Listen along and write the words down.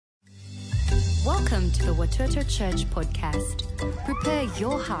Welcome to the Watoto Church podcast. Prepare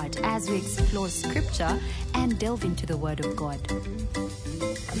your heart as we explore scripture and delve into the Word of God.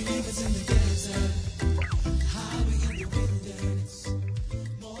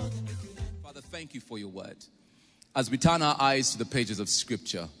 Father, thank you for your word. As we turn our eyes to the pages of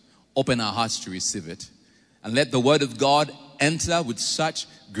scripture, open our hearts to receive it. And let the word of God enter with such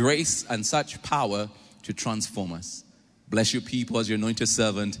grace and such power to transform us. Bless your people as your anointed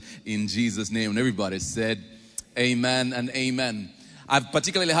servant in Jesus' name. And everybody said, amen and amen. I've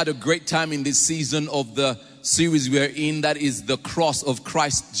particularly had a great time in this season of the series we're in, that is the cross of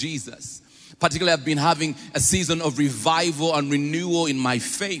Christ Jesus. Particularly, I've been having a season of revival and renewal in my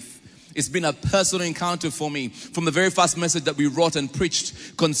faith. It's been a personal encounter for me. From the very first message that we wrote and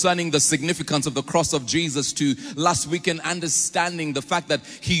preached concerning the significance of the cross of Jesus to last weekend understanding the fact that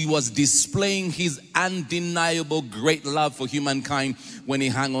he was displaying his undeniable great love for humankind when he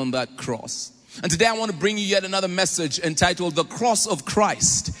hung on that cross. And today I want to bring you yet another message entitled The Cross of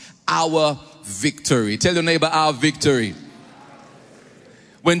Christ, Our Victory. Tell your neighbor, our victory.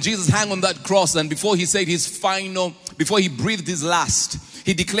 When Jesus hung on that cross and before he said before he breathed his last,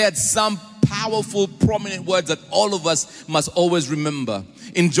 he declared some powerful, prominent words that all of us must always remember.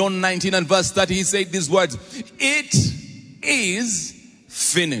 In John 19 and verse 30, he said these words, "It is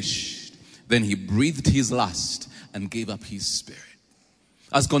finished." Then he breathed his last and gave up his spirit.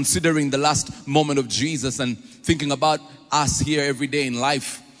 As considering the last moment of Jesus and thinking about us here every day in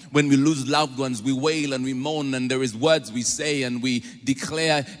life, when we lose loved ones, we wail and we moan, and there is words we say and we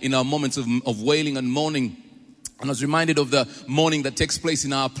declare in our moments of wailing and mourning. And I was reminded of the mourning that takes place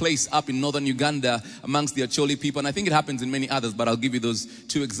in our place up in northern Uganda amongst the Acholi people. And I think it happens in many others, but I'll give you those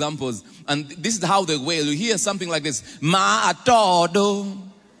two examples. And this is how they wail. You hear something like this, "Ma atodo."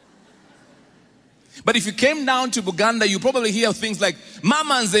 But if you came down to Buganda, you probably hear things like,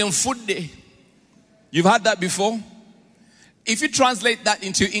 "Mama nze mfudde." You've heard that before? If you translate that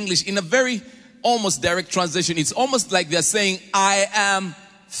into English in a very almost direct translation, it's almost like they're saying, "I am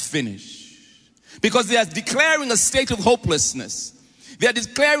finished." Because they are declaring a state of hopelessness. They are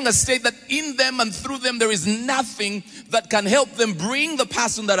declaring a state that in them and through them there is nothing that can help them bring the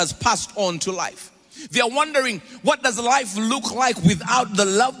person that has passed on to life. They are wondering, what does life look like without the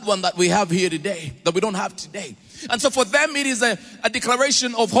loved one that we have here today, that we don't have today? And so for them it is a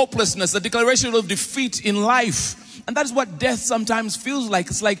declaration of hopelessness, a declaration of defeat in life. And that is what death sometimes feels like.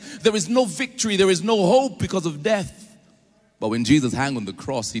 It's like there is no victory, there is no hope because of death. But when Jesus hung on the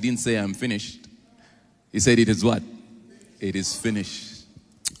cross, he didn't say, "I'm finished." He said, "It is what? It is finished."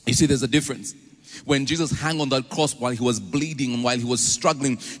 You see, there's a difference. When Jesus hung on that cross while he was bleeding and while he was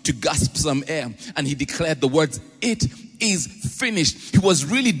struggling to gasp some air, and he declared the words, "It is finished," he was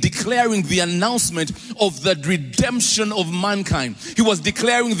really declaring the announcement of the redemption of mankind. He was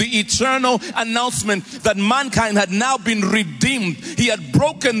declaring the eternal announcement that mankind had now been redeemed. He had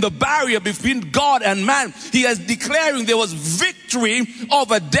broken the barrier between God and man. He is declaring there was victory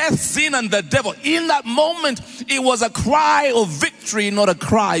over death, sin, and the devil. In that moment, it was a cry of victory, not a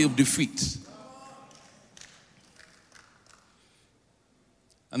cry of defeat.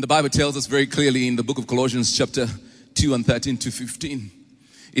 And the Bible tells us very clearly in the book of Colossians chapter 2 and 13 to 15.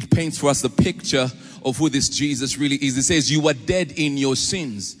 It paints for us the picture of who this Jesus really is. It says, "You were dead in your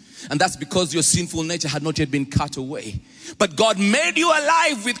sins." And that's because your sinful nature had not yet been cut away. But God made you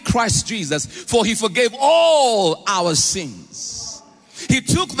alive with Christ Jesus, for he forgave all our sins. He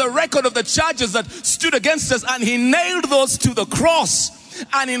took the record of the charges that stood against us and he nailed those to the cross.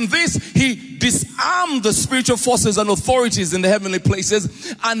 And in this, he disarmed the spiritual forces and authorities in the heavenly places.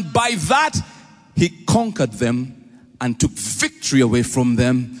 And by that, he conquered them and took victory away from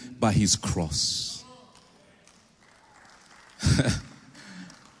them by his cross.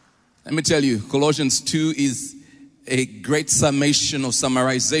 Let me tell you, Colossians 2 is a great summation or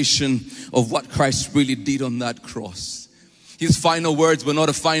summarization of what Christ really did on that cross. His final words were not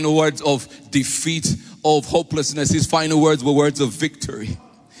the final words of defeat, of hopelessness. His final words were words of victory.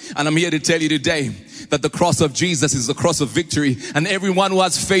 And I'm here to tell you today that the cross of Jesus is the cross of victory. And everyone who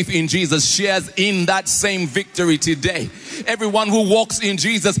has faith in Jesus shares in that same victory today. Everyone who walks in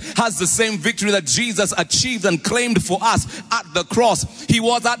Jesus has the same victory that Jesus achieved and claimed for us at the cross. He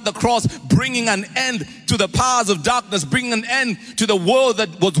was at the cross bringing an end to the powers of darkness, bringing an end to the world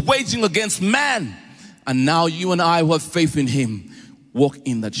that was waging against man. And now you and I who have faith in him walk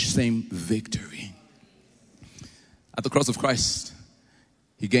in that same victory. At the cross of Christ,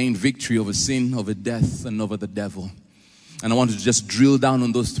 he gained victory over sin, over death, and over the devil. And I want to just drill down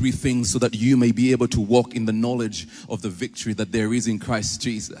on those three things so that you may be able to walk in the knowledge of the victory that there is in Christ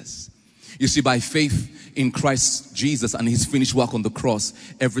Jesus. You see, by faith in Christ Jesus and his finished work on the cross,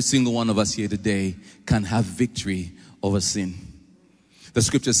 every single one of us here today can have victory over sin. The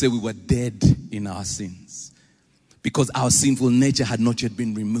scriptures say we were dead in our sins because our sinful nature had not yet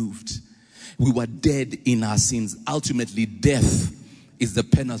been removed. We were dead in our sins. Ultimately, death is the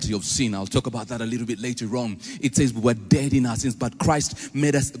penalty of sin. I'll talk about that a little bit later on. It says we were dead in our sins, but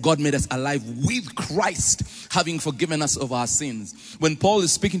God made us alive with Christ, having forgiven us of our sins. When Paul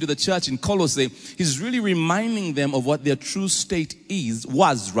is speaking to the church in Colossae, he's really reminding them of what their true state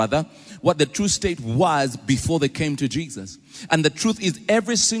was what the true state was before they came to Jesus. And the truth is,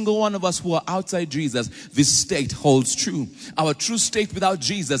 every single one of us who are outside Jesus, this state holds true. Our true state without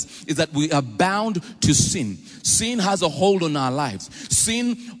Jesus is that we are bound to sin. Sin has a hold on our lives.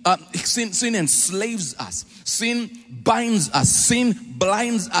 Sin enslaves us. Sin binds us. Sin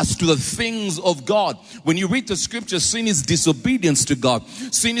blinds us to the things of God. When you read the scripture, sin is disobedience to God.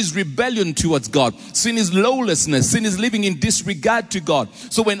 Sin is rebellion towards God. Sin is lawlessness. Sin is living in disregard to God.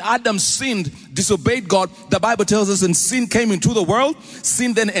 So when Adam sinned, disobeyed God, the Bible tells us, and sin came into the world,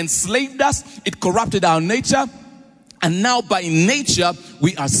 sin then enslaved us, it corrupted our nature, and now by nature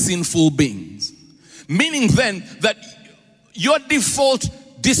we are sinful beings. Meaning then that your default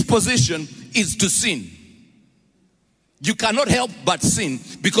disposition is to sin. You cannot help but sin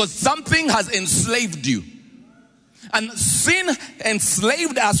because something has enslaved you. And sin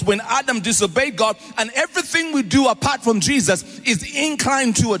enslaved us when Adam disobeyed God, and everything we do apart from Jesus is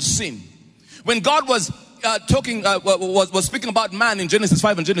inclined towards sin. When God was speaking about man in Genesis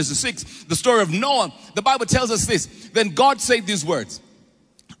 5 and Genesis 6, the story of Noah, the Bible tells us this. Then God said these words,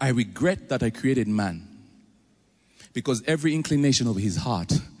 I regret that I created man because every inclination of his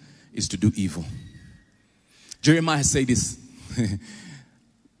heart is to do evil. Jeremiah said this,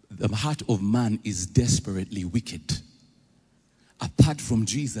 the heart of man is desperately wicked. Apart from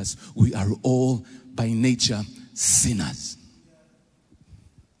Jesus, we are all by nature sinners.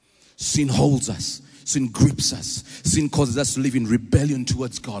 Sin holds us. Sin grips us. Sin causes us to live in rebellion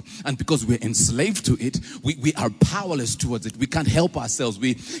towards God. And because we're enslaved to it, we are powerless towards it. We can't help ourselves.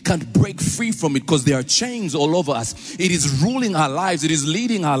 We can't break free from it because there are chains all over us. It is ruling our lives. It is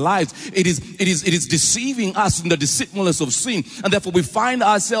leading our lives. It is deceiving us in the deceitfulness of sin. And therefore we find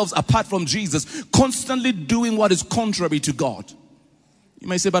ourselves, apart from Jesus, constantly doing what is contrary to God. You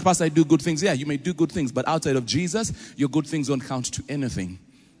may say, but Pastor, I do good things. Yeah, you may do good things. But outside of Jesus, your good things don't count to anything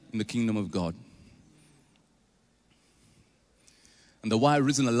in the kingdom of God. And the why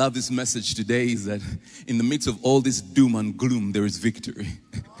reason I love this message today is that in the midst of all this doom and gloom, there is victory.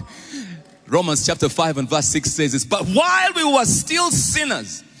 Romans chapter 5 and verse 6 says this, but while we were still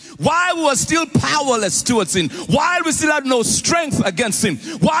sinners, while we were still powerless towards sin, while we still had no strength against sin,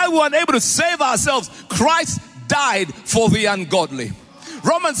 while we were unable to save ourselves, Christ died for the ungodly.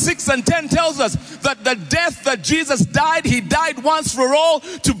 Romans 6 and 10 tells us that the death that Jesus died, he died once for all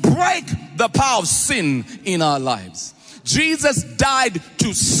to break the power of sin in our lives. Jesus died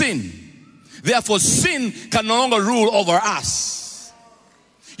to sin. Therefore, sin can no longer rule over us.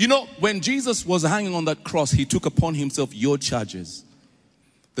 You know, when Jesus was hanging on that cross, he took upon himself your charges.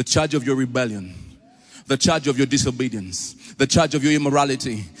 The charge of your rebellion, the charge of your disobedience, the charge of your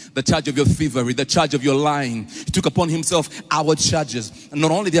immorality, the charge of your thievery, the charge of your lying. He took upon himself our charges. And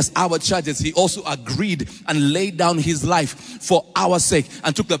not only just our charges, he also agreed and laid down his life for our sake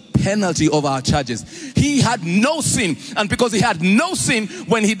and took the penalty of our charges. He had no sin, and because he had no sin,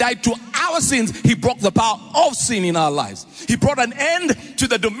 when he died to our sins, he broke the power of sin in our lives. He brought an end to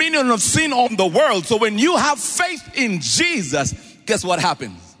the dominion of sin on the world. So when you have faith in Jesus, guess what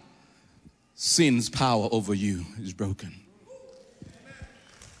happens? Sin's power over you is broken.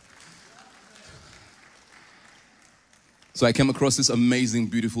 So I came across this amazing,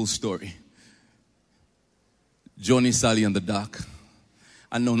 beautiful story. Johnny, Sally, and the Duck,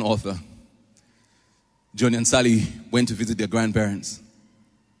 unknown author. Johnny and Sally went to visit their grandparents.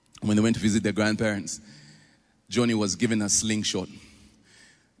 When they went to visit their grandparents, Johnny was given a slingshot.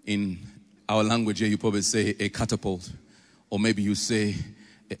 In our language here, you probably say a catapult, or maybe you say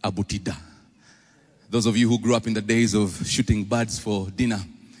a butida. Those of you who grew up in the days of shooting birds for dinner,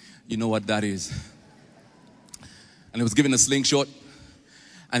 you know what that is. And he was given a slingshot,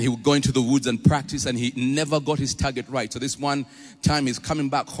 and he would go into the woods and practice, and he never got his target right. So this one time he's coming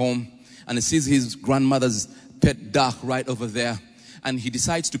back home, and he sees his grandmother's pet duck right over there, and he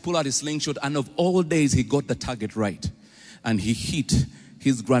decides to pull out his slingshot, and of all days he got the target right, and he hit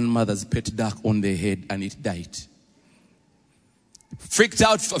his grandmother's pet duck on the head, and it died. Freaked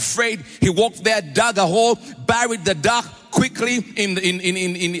out, afraid, he walked there, dug a hole, buried the duck quickly in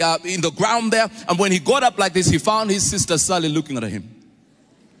the ground there. And when he got up like this, he found his sister Sally looking at him.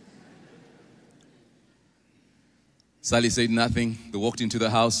 Sally said nothing. They walked into the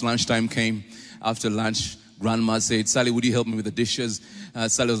house. Lunchtime came. After lunch, Grandma said, Sally, would you help me with the dishes?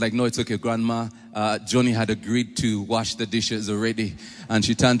 Sally was like, no, it's okay, Grandma. Johnny had agreed to wash the dishes already. And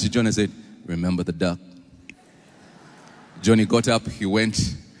she turned to Johnny and said, remember the duck. Johnny got up. He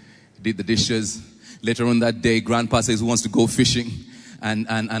went, did the dishes. Later on that day, Grandpa says he wants to go fishing.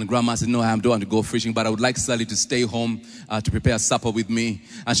 And Grandma said, no, I don't want to go fishing, but I would like Sally to stay home to prepare supper with me.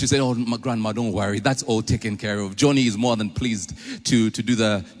 And she said, oh, my Grandma, don't worry. That's all taken care of. Johnny is more than pleased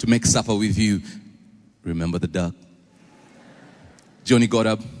to make supper with you. Remember the duck. Johnny got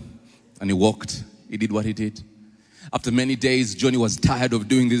up and he walked. He did what he did. After many days, Johnny was tired of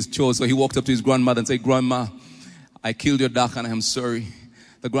doing these chores. So he walked up to his grandmother and said, Grandma, I killed your duck and I am sorry.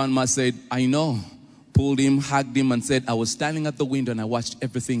 The grandma said, I know. Pulled him, hugged him and said, I was standing at the window and I watched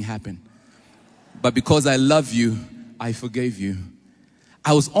everything happen. But because I love you, I forgave you.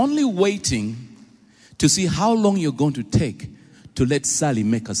 I was only waiting to see how long you're going to take to let Sally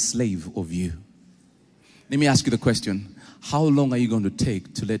make a slave of you. Let me ask you the question. How long are you going to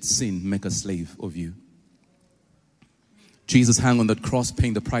take to let sin make a slave of you? Jesus hung on that cross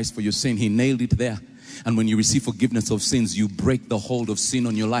paying the price for your sin. He nailed it there. And when you receive forgiveness of sins, you break the hold of sin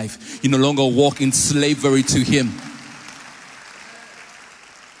on your life. You no longer walk in slavery to him.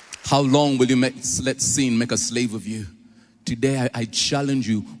 How long will you let sin make a slave of you? Today I challenge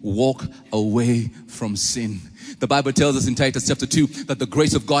you, walk away from sin. The Bible tells us in Titus chapter 2 that the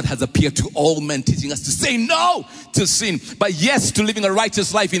grace of God has appeared to all men, teaching us to say no to sin, but yes to living a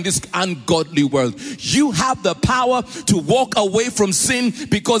righteous life in this ungodly world. You have the power to walk away from sin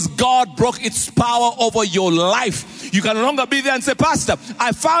because God broke its power over your life. You can no longer be there and say, Pastor,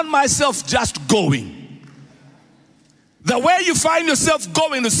 I found myself just going. The way you find yourself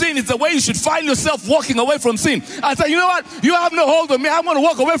going to sin is the way you should find yourself walking away from sin. I say, you know what? You have no hold on me. I'm going to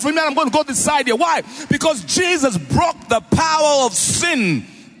walk away from you and I'm going to go this side here. Why? Because Jesus broke the power of sin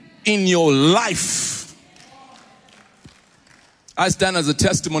in your life. I stand as a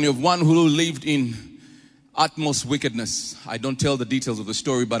testimony of one who lived in utmost wickedness. I don't tell the details of the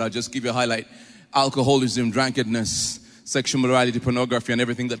story, but I'll just give you a highlight. Alcoholism, drunkenness, sexual morality, pornography, and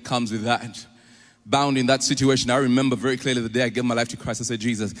everything that comes with that. Bound in that situation, I remember very clearly the day I gave my life to Christ. I said,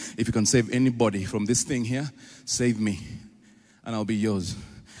 Jesus, if you can save anybody from this thing here, save me and I'll be yours.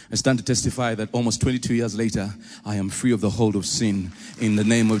 I stand to testify that almost 22 years later, I am free of the hold of sin in the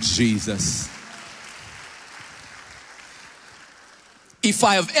name of Jesus. If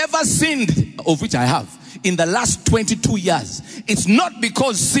I have ever sinned, of which I have, in the last 22 years, it's not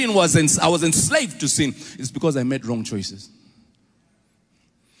because I was enslaved to sin. It's because I made wrong choices.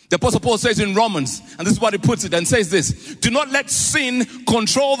 The Apostle Paul says in Romans, and this is what he puts it, and says this: do not let sin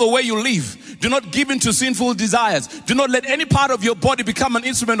control the way you live. Do not give in to sinful desires. Do not let any part of your body become an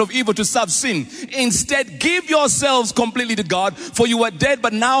instrument of evil to serve sin. Instead, give yourselves completely to God, for you were dead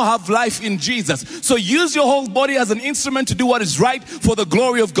but now have life in Jesus. So use your whole body as an instrument to do what is right for the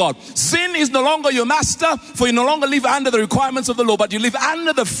glory of God. Sin is no longer your master, for you no longer live under the requirements of the law, but you live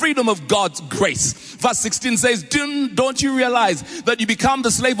under the freedom of God's grace. Verse 16 says, don't you realize that you become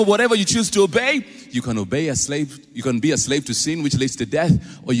the slave of whatever you choose to obey? You can be a slave to sin, which leads to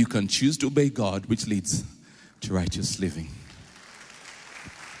death, or you can choose to obey God, which leads to righteous living.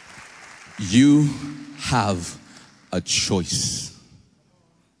 You have a choice.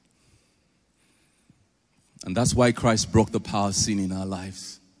 And that's why Christ broke the power of sin in our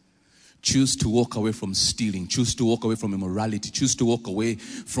lives. Choose to walk away from stealing. Choose to walk away from immorality. Choose to walk away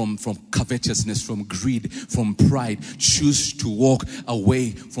from covetousness, from greed, from pride. Choose to walk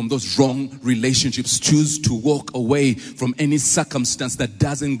away from those wrong relationships. Choose to walk away from any circumstance that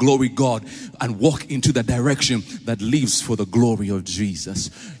doesn't glory God and walk into the direction that lives for the glory of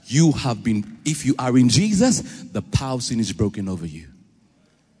Jesus. If you are in Jesus, the power of sin is broken over you.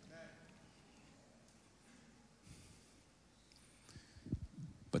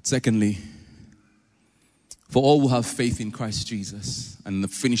 But secondly, for all who have faith in Christ Jesus and the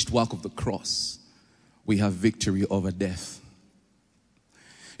finished work of the cross, we have victory over death.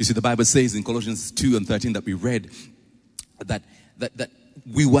 You see, the Bible says in Colossians 2 and 13 that we read that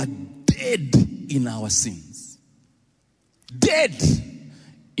we were dead in our sins. Dead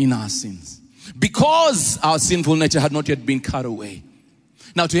in our sins. Because our sinful nature had not yet been cut away.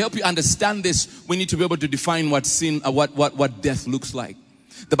 Now, to help you understand this, we need to be able to define what death looks like.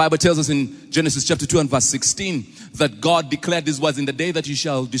 The Bible tells us in Genesis chapter 2 and verse 16 that God declared these words: in the day that you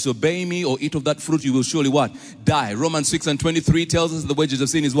shall disobey me or eat of that fruit, you will surely what? Die. Romans 6 and 23 tells us the wages of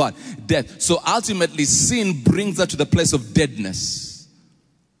sin is what? Death. So ultimately sin brings us to the place of deadness.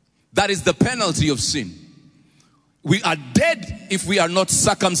 That is the penalty of sin. We are dead if we are not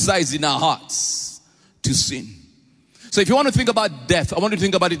circumcised in our hearts to sin. So if you want to think about death, I want you to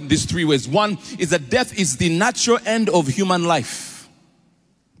think about it in these three ways. One is that death is the natural end of human life.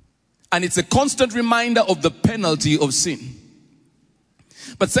 And it's a constant reminder of the penalty of sin.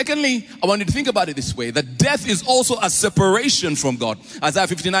 But secondly, I want you to think about it this way, that death is also a separation from God. Isaiah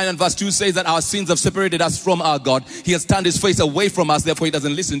 59 and verse 2 says that our sins have separated us from our God. He has turned his face away from us, therefore he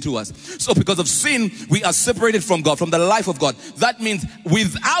doesn't listen to us. So because of sin, we are separated from God, from the life of God. That means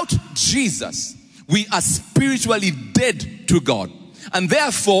without Jesus, we are spiritually dead to God. And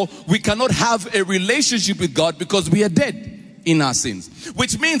therefore, we cannot have a relationship with God because we are dead in our sins.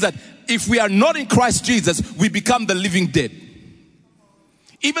 Which means that if we are not in Christ Jesus, we become the living dead.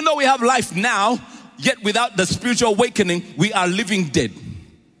 Even though we have life now, yet without the spiritual awakening, we are living dead.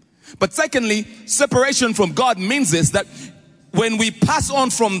 But secondly, separation from God means this, that when we pass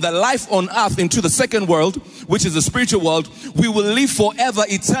on from the life on earth into the second world, which is the spiritual world, we will live forever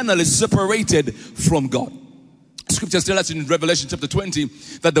eternally separated from God. Scriptures tell us in Revelation chapter 20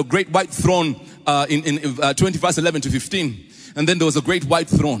 that the great white throne in 20 verse 11 to 15, and then there was a great white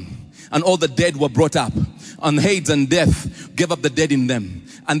throne, and all the dead were brought up, and Hades and death gave up the dead in them,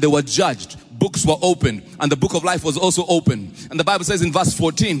 and they were judged. Books were opened, and the book of life was also opened. And the Bible says in verse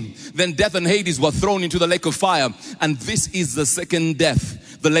 14, then death and Hades were thrown into the lake of fire, and this is the second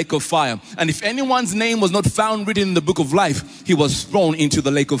death, the lake of fire. And if anyone's name was not found written in the book of life, he was thrown into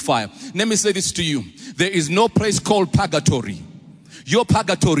the lake of fire. Let me say this to you. There is no place called purgatory. Your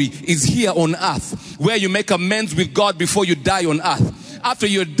purgatory is here on earth, where you make amends with God before you die on earth. After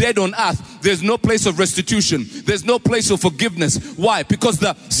you're dead on earth, there's no place of restitution. There's no place of forgiveness. Why? Because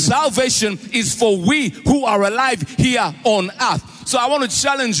the salvation is for we who are alive here on earth. So I want to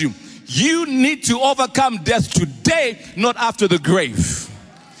challenge you. You need to overcome death today, not after the grave.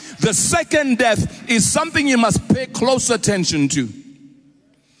 The second death is something you must pay close attention to.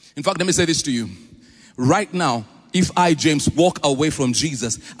 In fact, let me say this to you. Right now, if I, James, walk away from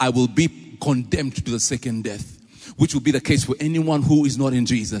Jesus, I will be condemned to the second death, which will be the case for anyone who is not in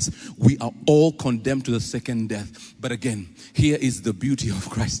Jesus. We are all condemned to the second death. But again, here is the beauty of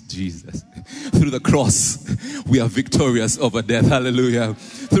Christ Jesus. Through the cross, we are victorious over death. Hallelujah.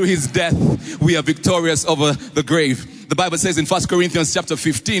 Through his death, we are victorious over the grave. The Bible says in 1 Corinthians chapter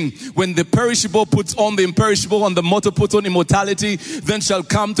 15, when the perishable puts on the imperishable and the mortal puts on immortality, then shall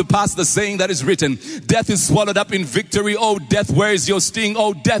come to pass the saying that is written, death is swallowed up in victory. Oh death, where is your sting?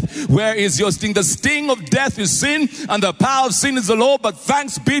 Oh death, where is your sting? The sting of death is sin, and the power of sin is the law. But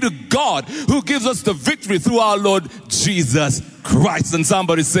thanks be to God who gives us the victory through our Lord Jesus Christ. And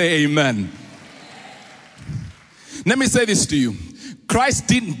somebody say amen. Let me say this to you. Christ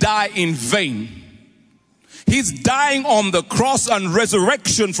didn't die in vain. His dying on the cross and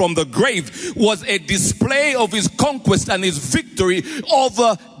resurrection from the grave was a display of his conquest and his victory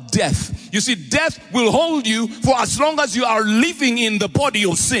over death. You see, death will hold you for as long as you are living in the body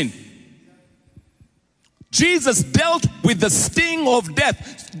of sin. Jesus dealt with the sting of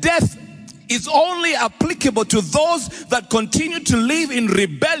death. Death is only applicable to those that continue to live in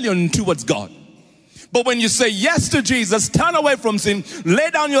rebellion towards God. But when you say yes to Jesus, turn away from sin,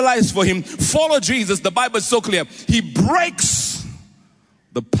 lay down your lives for him, follow Jesus, the Bible is so clear. He breaks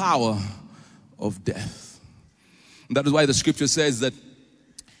the power of death. And that is why the scripture says that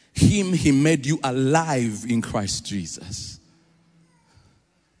him he made you alive in Christ Jesus.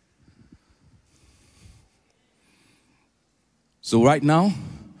 So right now,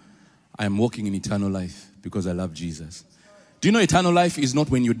 I am walking in eternal life because I love Jesus. Do you know eternal life is not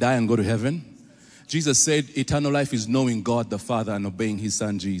when you die and go to heaven? Jesus said eternal life is knowing God the Father and obeying his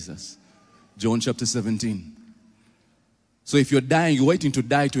son Jesus. John chapter 17. So if you're dying, you're waiting to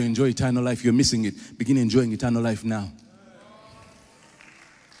die to enjoy eternal life, you're missing it. Begin enjoying eternal life now.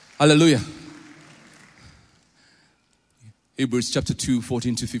 Hallelujah. Hebrews chapter 2,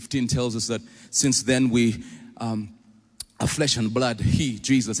 14 to 15 tells us that since then we are flesh and blood, he,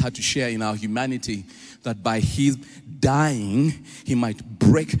 Jesus, had to share in our humanity, that by his dying, he might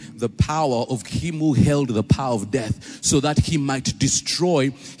break the power of him who held the power of death, so that he might destroy,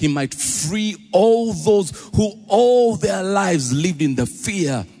 he might free all those who all their lives lived in the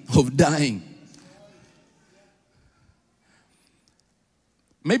fear of dying.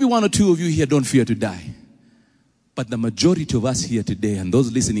 Maybe one or two of you here don't fear to die, but the majority of us here today and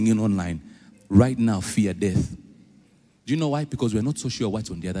those listening in online right now fear death. Do you know why? Because we're not so sure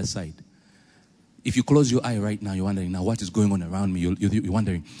what's on the other side. If you close your eye right now, you're wondering, now what is going on around me? You're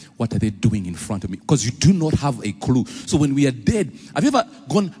wondering, what are they doing in front of me? Because you do not have a clue. So when we are dead, have you ever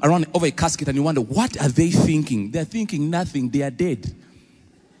gone around over a casket and you wonder, what are they thinking? They're thinking nothing. They are dead.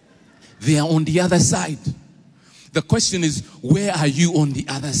 They are on the other side. The question is, where are you on the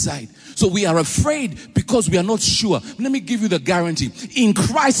other side? So we are afraid because we are not sure. Let me give you the guarantee. In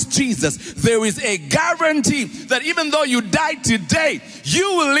Christ Jesus, there is a guarantee that even though you die today, you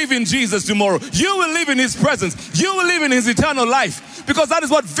will live in Jesus tomorrow. You will live in His presence. You will live in His eternal life. Because that is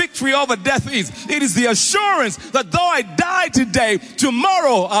what victory over death is. It is the assurance that though I die today,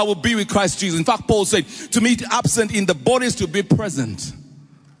 tomorrow I will be with Christ Jesus. In fact, Paul said, to me absent in the body is to be present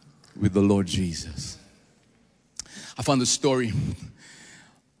with the Lord Jesus. I found the story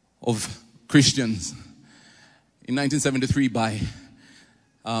of Christians in 1973 by,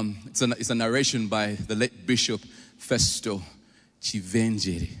 it's a narration by the late Bishop Festo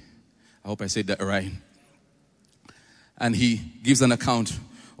Chivenjeri. I hope I said that right. And he gives an account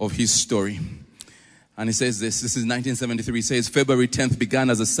of his story. And he says this is 1973. He says, February 10th began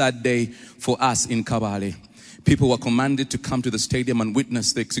as a sad day for us in Kabale. People were commanded to come to the stadium and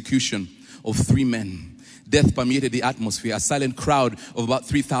witness the execution of 3 men. Death permeated the atmosphere. A silent crowd of about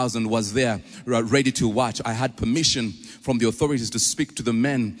 3,000 was there, ready to watch. I had permission from the authorities to speak to the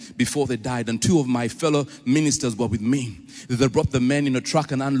men before they died, and 2 of my fellow ministers were with me. They brought the men in a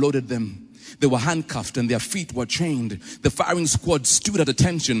truck and unloaded them. They were handcuffed and their feet were chained. The firing squad stood at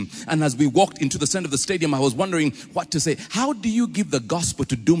attention, and as we walked into the center of the stadium, I was wondering what to say. How do you give the gospel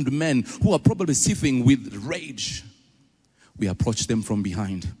to doomed men who are probably seething with rage? We approached them from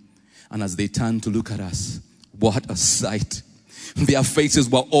behind. And as they turned to look at us, what a sight. Their faces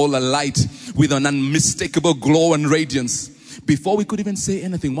were all alight with an unmistakable glow and radiance. Before we could even say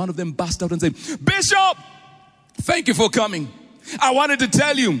anything, one of them burst out and said, Bishop, thank you for coming. I wanted to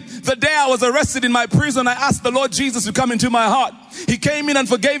tell you, the day I was arrested in my prison, I asked the Lord Jesus to come into my heart. He came in and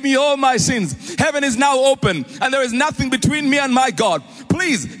forgave me all my sins. Heaven is now open, and there is nothing between me and my God.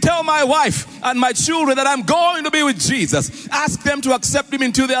 Please tell my wife and my children that I'm going to be with Jesus. Ask them to accept Him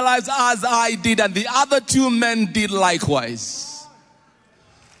into their lives as I did, and the other 2 men did likewise.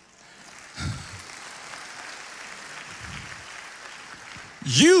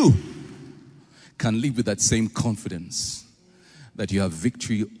 You can live with that same confidence that you have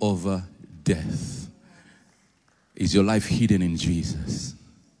victory over death. Is your life hidden in Jesus?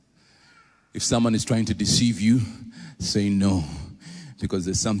 If someone is trying to deceive you, say no, because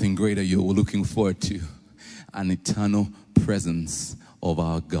there's something greater you're looking forward to, an eternal presence of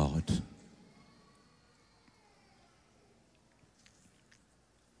our God.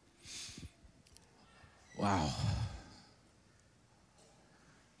 Wow.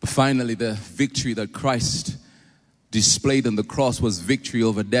 But finally, the victory that Christ displayed on the cross was victory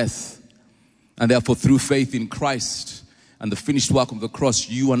over death. And therefore, through faith in Christ and the finished work of the cross,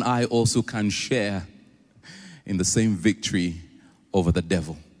 you and I also can share in the same victory over the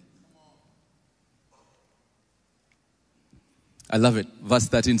devil. I love it. Verse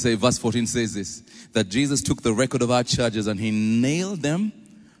 14 says this, that Jesus took the record of our charges and He nailed them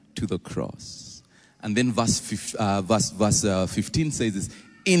to the cross. And then verse 15 says this,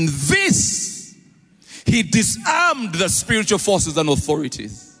 in this He disarmed the spiritual forces and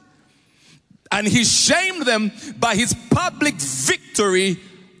authorities, and He shamed them by His public victory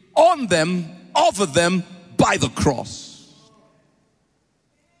on them, over them, by the cross.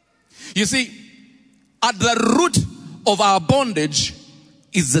 You see, at the root of our bondage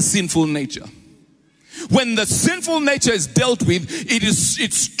is the sinful nature. When the sinful nature is dealt with,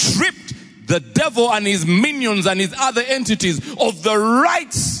 it stripped the devil and his minions and his other entities of the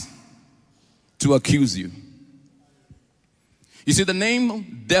rights to accuse you. You see, the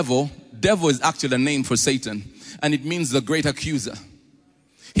name devil is actually a name for Satan, and it means the great accuser.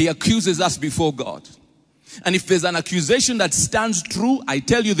 He accuses us before God. And if there's an accusation that stands true, I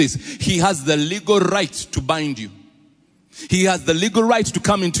tell you this, he has the legal right to bind you. He has the legal right to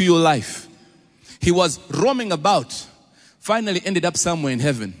come into your life. He was roaming about, finally ended up somewhere in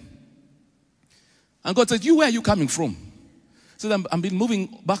heaven. And God said, where are you coming from? So I've been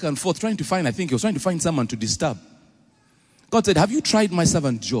moving back and forth trying to find, I think he was trying to find someone to disturb. God said, have you tried my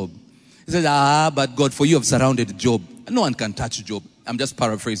servant Job? He said, but God, for you have surrounded Job. No one can touch Job. I'm just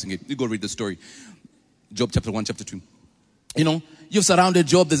paraphrasing it. You go read the story. Job chapter 1, chapter 2. You know, you've surrounded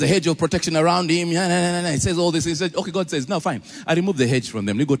Job. There's a hedge of protection around him. He says all this. He said, okay, God says, no, fine. I remove the hedge from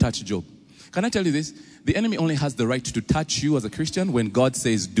them. You go touch Job. Can I tell you this? The enemy only has the right to touch you as a Christian when God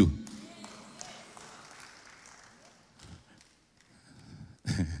says do.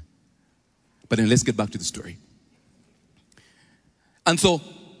 But then let's get back to the story. And so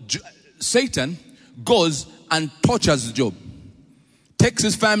Satan goes and tortures Job. Takes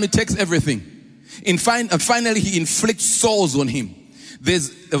his family, takes everything. And finally he inflicts sores on him. There's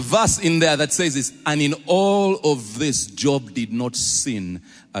a verse in there that says this, and in all of this Job did not sin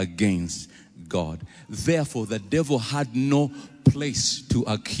against God. Therefore, the devil had no place to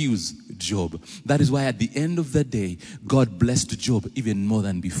accuse Job. That is why at the end of the day, God blessed Job even more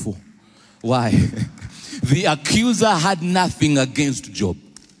than before. Why? The accuser had nothing against Job.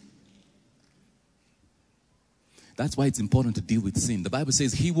 That's why it's important to deal with sin. The Bible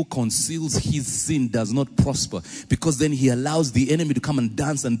says he who conceals his sin does not prosper, because then he allows the enemy to come and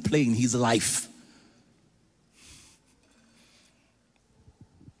dance and play in his life.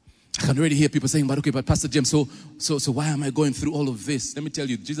 I can already hear people saying, but Pastor James, so why am I going through all of this? Let me tell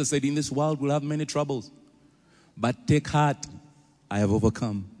you, Jesus said, in this world we'll have many troubles, but take heart, I have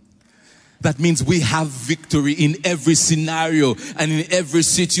overcome. That means we have victory in every scenario and in every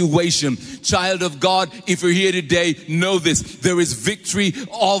situation. Child of God, if you're here today, know this. There is victory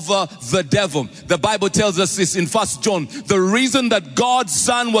over the devil. The Bible tells us this in 1 John. The reason that God's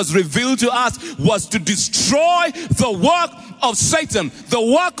Son was revealed to us was to destroy the work of Satan, the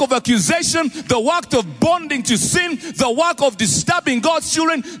work of accusation, the work of bonding to sin, the work of disturbing God's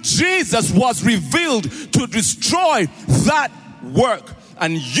children. Jesus was revealed to destroy that work.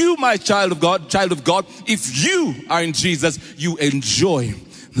 And you, my child of God, if you are in Jesus, you enjoy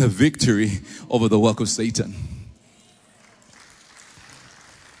the victory over the work of Satan.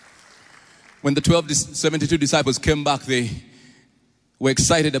 When the 72 disciples came back, they were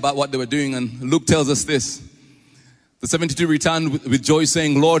excited about what they were doing. And Luke tells us this. The 72 returned with joy,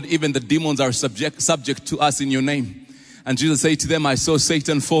 saying, Lord, even the demons are subject to us in your name. And Jesus said to them, I saw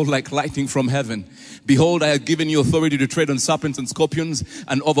Satan fall like lightning from heaven. Behold, I have given you authority to tread on serpents and scorpions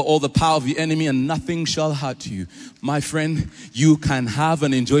and over all the power of the enemy, and nothing shall hurt you. My friend, you can have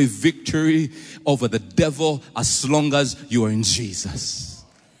and enjoy victory over the devil as long as you are in Jesus.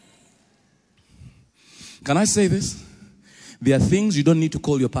 Can I say this? There are things you don't need to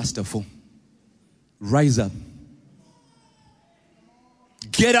call your pastor for. Rise up.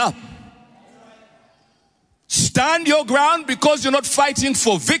 Get up. Stand your ground, because you're not fighting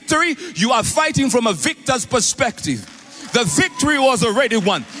for victory. You are fighting from a victor's perspective. The victory was already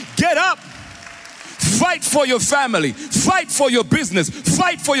won. Get up. Fight for your family. Fight for your business.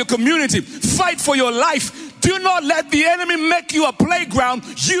 Fight for your community. Fight for your life. Do not let the enemy make you a playground.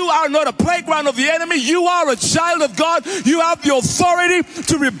 You are not a playground of the enemy. You are a child of God. You have the authority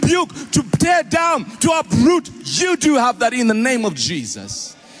to rebuke, to tear down, to uproot. You do have that in the name of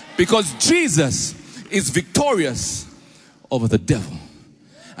Jesus. Because Jesus is victorious over the devil.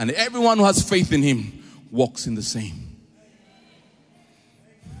 And everyone who has faith in him walks in the same.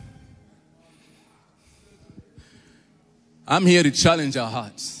 I'm here to challenge our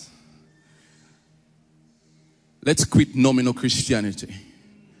hearts. Let's quit nominal Christianity.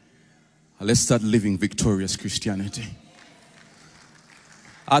 Let's start living victorious Christianity.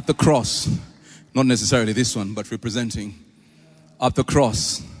 At the cross, not necessarily this one, but representing, at the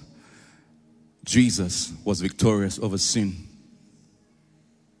cross, Jesus was victorious over sin,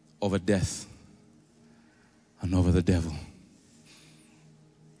 over death, and over the devil.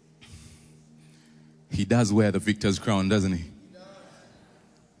 He does wear the victor's crown, doesn't he?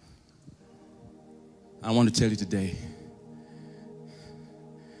 I want to tell you today,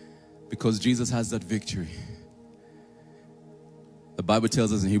 because Jesus has that victory. The Bible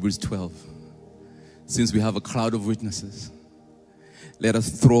tells us in Hebrews 12, since we have a cloud of witnesses, let us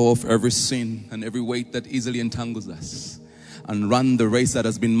throw off every sin and every weight that easily entangles us, and run the race that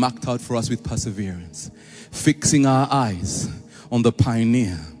has been marked out for us with perseverance, fixing our eyes on the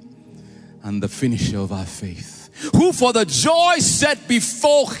pioneer and the finisher of our faith, who for the joy set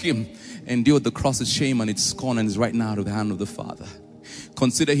before him endured the cross's shame and its scorn, and is right now to the hand of the Father.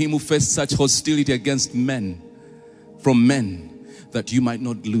 Consider him who faced such hostility against men, from men, that you might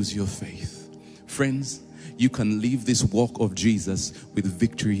not lose your faith. Friends, you can live this walk of Jesus with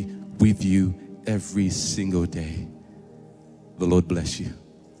victory with you every single day. The Lord bless you.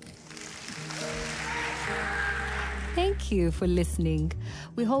 Thank you for listening.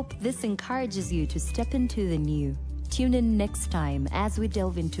 We hope this encourages you to step into the new. Tune in next time as we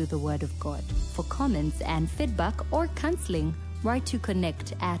delve into the Word of God. For comments and feedback or counseling, write to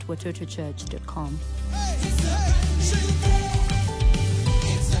connect@watotochurch.com.